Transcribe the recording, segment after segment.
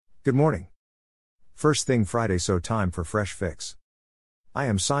Good morning. First thing Friday, so time for Fresh Fix. I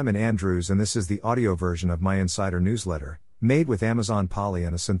am Simon Andrews and this is the audio version of my insider newsletter, made with Amazon Polly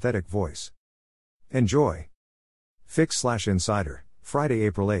and a synthetic voice. Enjoy. Fix/Insider, Friday,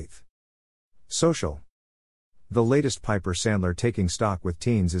 April 8th. Social. The latest Piper Sandler taking stock with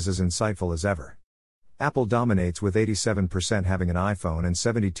teens is as insightful as ever. Apple dominates with 87% having an iPhone and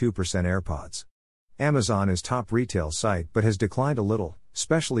 72% AirPods. Amazon is top retail site but has declined a little,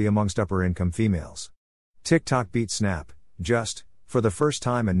 especially amongst upper-income females. TikTok beat Snap, just, for the first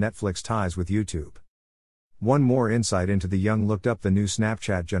time, and Netflix ties with YouTube. One more insight into the young looked up the new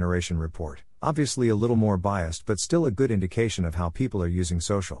Snapchat generation report, obviously a little more biased but still a good indication of how people are using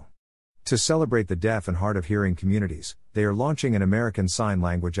social. To celebrate the deaf and hard of hearing communities, they are launching an American Sign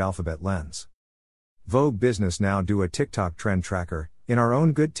Language alphabet lens. Vogue Business now do a TikTok trend tracker. In our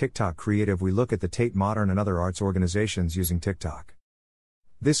own good TikTok creative we look at the Tate Modern and other arts organizations using TikTok.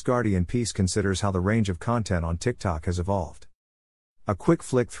 This Guardian piece considers how the range of content on TikTok has evolved. A quick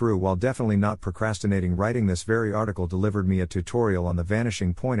flick through while definitely not procrastinating writing this very article delivered me a tutorial on the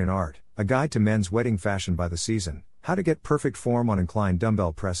vanishing point in art, a guide to men's wedding fashion by the season, how to get perfect form on inclined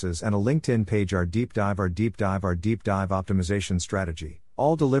dumbbell presses and a LinkedIn page, our deep dive optimization strategy,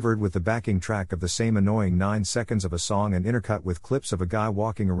 all delivered with the backing track of the same annoying 9 seconds of a song and intercut with clips of a guy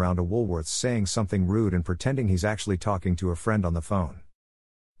walking around a Woolworths saying something rude and pretending he's actually talking to a friend on the phone.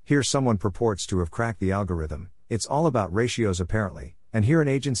 Here someone purports to have cracked the algorithm, it's all about ratios apparently, and here an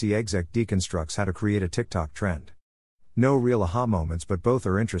agency exec deconstructs how to create a TikTok trend. No real aha moments but both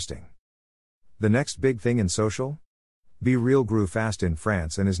are interesting. The next big thing in social? Be Real grew fast in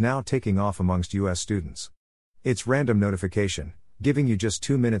France and is now taking off amongst US students. Its random notification, giving you just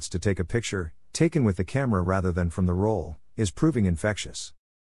 2 minutes to take a picture, taken with the camera rather than from the roll, is proving infectious.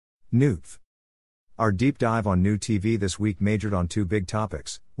 Newth. Our deep dive on new TV this week majored on 2 big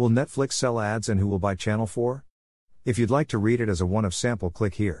topics: will Netflix sell ads and who will buy Channel 4? If you'd like to read it as a one-of sample,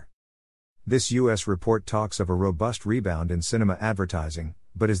 click here. This US report talks of a robust rebound in cinema advertising,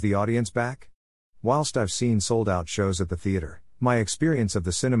 but is the audience back? Whilst I've seen sold-out shows at the theater, my experience of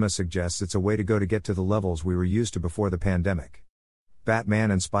the cinema suggests it's a way to go to get to the levels we were used to before the pandemic.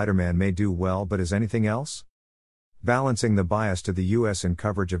 Batman and Spider-Man may do well, but is anything else? Balancing the bias to the US in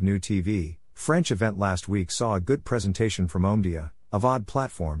coverage of new TV, French event last week saw a good presentation from Omdia. AVOD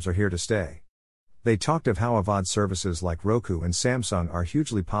platforms are here to stay. They talked of how AVOD services like Roku and Samsung are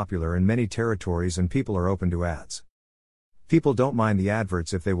hugely popular in many territories and people are open to ads. People don't mind the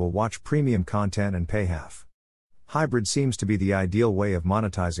adverts if they will watch premium content and pay half. Hybrid seems to be the ideal way of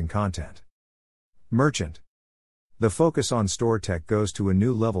monetizing content. Merchant. The focus on store tech goes to a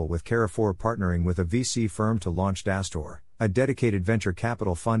new level with Carrefour partnering with a VC firm to launch Dastor, a dedicated venture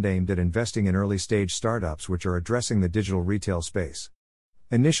capital fund aimed at investing in early-stage startups which are addressing the digital retail space.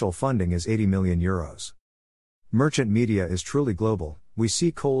 Initial funding is €80 million. Merchant media is truly global. We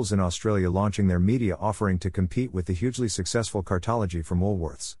see Coles in Australia launching their media offering to compete with the hugely successful Cartology from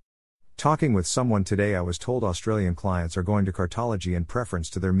Woolworths. Talking with someone today, I was told Australian clients are going to Cartology in preference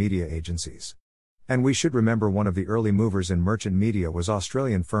to their media agencies. And we should remember one of the early movers in merchant media was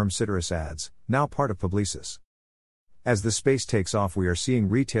Australian firm Citrus Ads, now part of Publicis. As the space takes off, we are seeing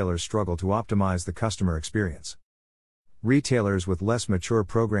retailers struggle to optimize the customer experience. Retailers with less mature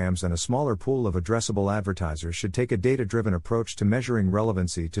programs and a smaller pool of addressable advertisers should take a data-driven approach to measuring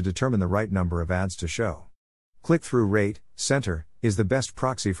relevancy to determine the right number of ads to show. Click-through rate, center, is the best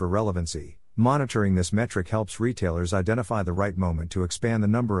proxy for relevancy. Monitoring this metric helps retailers identify the right moment to expand the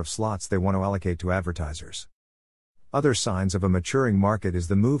number of slots they want to allocate to advertisers. Other signs of a maturing market is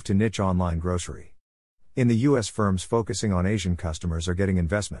the move to niche online grocery. In the US, firms focusing on Asian customers are getting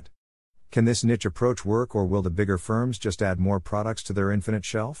investment. Can this niche approach work, or will the bigger firms just add more products to their infinite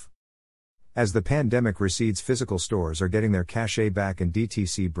shelf? As the pandemic recedes, physical stores are getting their cachet back and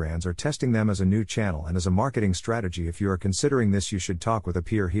DTC brands are testing them as a new channel and as a marketing strategy. If you are considering this, you should talk with a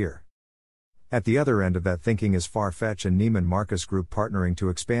peer here. At the other end of that thinking is Farfetch and Neiman Marcus Group partnering to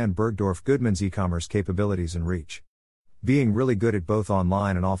expand Bergdorf Goodman's e-commerce capabilities and reach. Being really good at both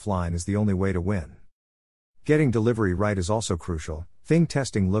online and offline is the only way to win. Getting delivery right is also crucial. Thing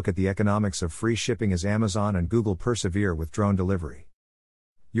testing look at the economics of free shipping as Amazon and Google persevere with drone delivery.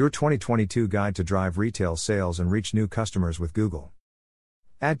 Your 2022 guide to drive retail sales and reach new customers with Google.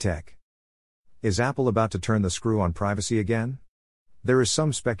 AdTech. Is Apple about to turn the screw on privacy again? There is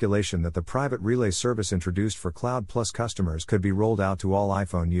some speculation that the private relay service introduced for Cloud Plus customers could be rolled out to all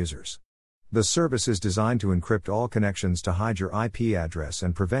iPhone users. The service is designed to encrypt all connections to hide your IP address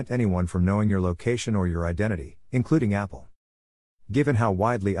and prevent anyone from knowing your location or your identity, including Apple. Given how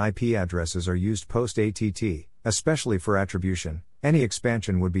widely IP addresses are used post-ATT, especially for attribution, Any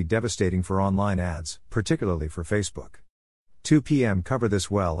expansion would be devastating for online ads, particularly for Facebook. 2PM cover this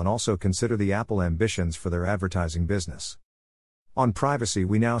well and also consider the Apple ambitions for their advertising business. On privacy,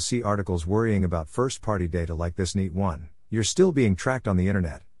 we now see articles worrying about first-party data like this neat one. You're still being tracked on the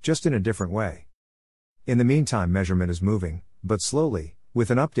internet, just in a different way. In the meantime, measurement is moving, but slowly,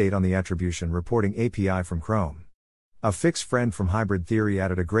 with an update on the attribution reporting API from Chrome. A fix friend from Hybrid Theory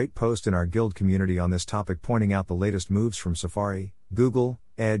added a great post in our Guild community on this topic, pointing out the latest moves from Safari, Google,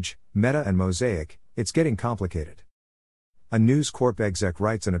 Edge, Meta and Mosaic. It's getting complicated. A News Corp exec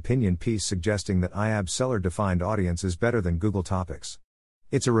writes an opinion piece suggesting that IAB's seller-defined audience is better than Google Topics.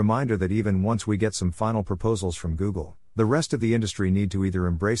 It's a reminder that even once we get some final proposals from Google, the rest of the industry need to either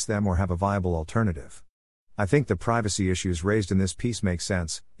embrace them or have a viable alternative. I think the privacy issues raised in this piece make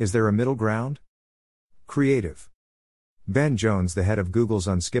sense. Is there a middle ground? Creative. Ben Jones, the head of Google's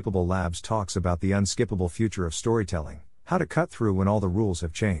Unskippable Labs, talks about the unskippable future of storytelling, how to cut through when all the rules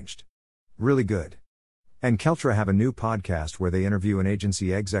have changed. Really good. And Keltra have a new podcast where they interview an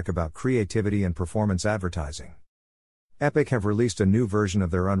agency exec about creativity and performance advertising. Epic have released a new version of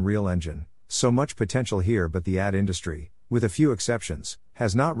their Unreal Engine, so much potential here, but the ad industry, with a few exceptions,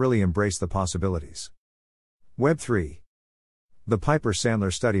 has not really embraced the possibilities. Web3. The Piper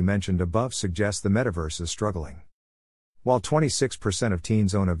Sandler study mentioned above suggests the metaverse is struggling. While 26% of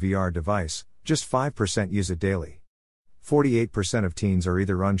teens own a VR device, just 5% use it daily. 48% of teens are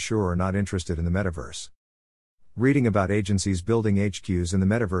either unsure or not interested in the metaverse. Reading about agencies building HQs in the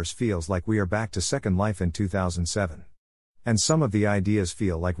metaverse feels like we are back to Second Life in 2007. And some of the ideas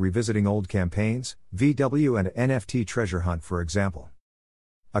feel like revisiting old campaigns, VW and NFT treasure hunt for example.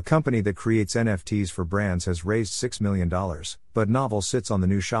 A company that creates NFTs for brands has raised $6 million, but Novel sits on the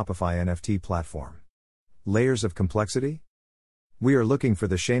new Shopify NFT platform. Layers of complexity? We are looking for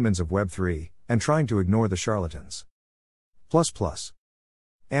the shamans of Web3, and trying to ignore the charlatans.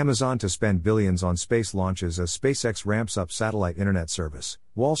 Amazon to spend billions on space launches as SpaceX ramps up satellite internet service,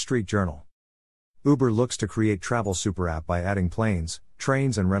 Wall Street Journal. Uber looks to create travel super app by adding planes,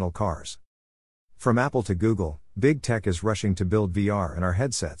 trains and rental cars. From Apple to Google, big tech is rushing to build VR in our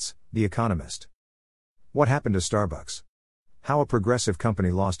headsets, The Economist. What happened to Starbucks? How a progressive company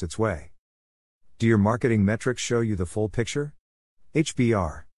lost its way. Do your marketing metrics show you the full picture?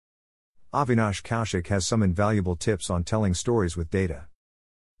 HBR. Avinash Kaushik has some invaluable tips on telling stories with data.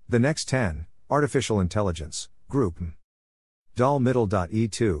 The Next 10, Artificial Intelligence, Group M.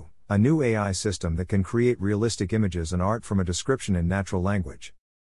 Doll-Middle.E2, a new AI system that can create realistic images and art from a description in natural language.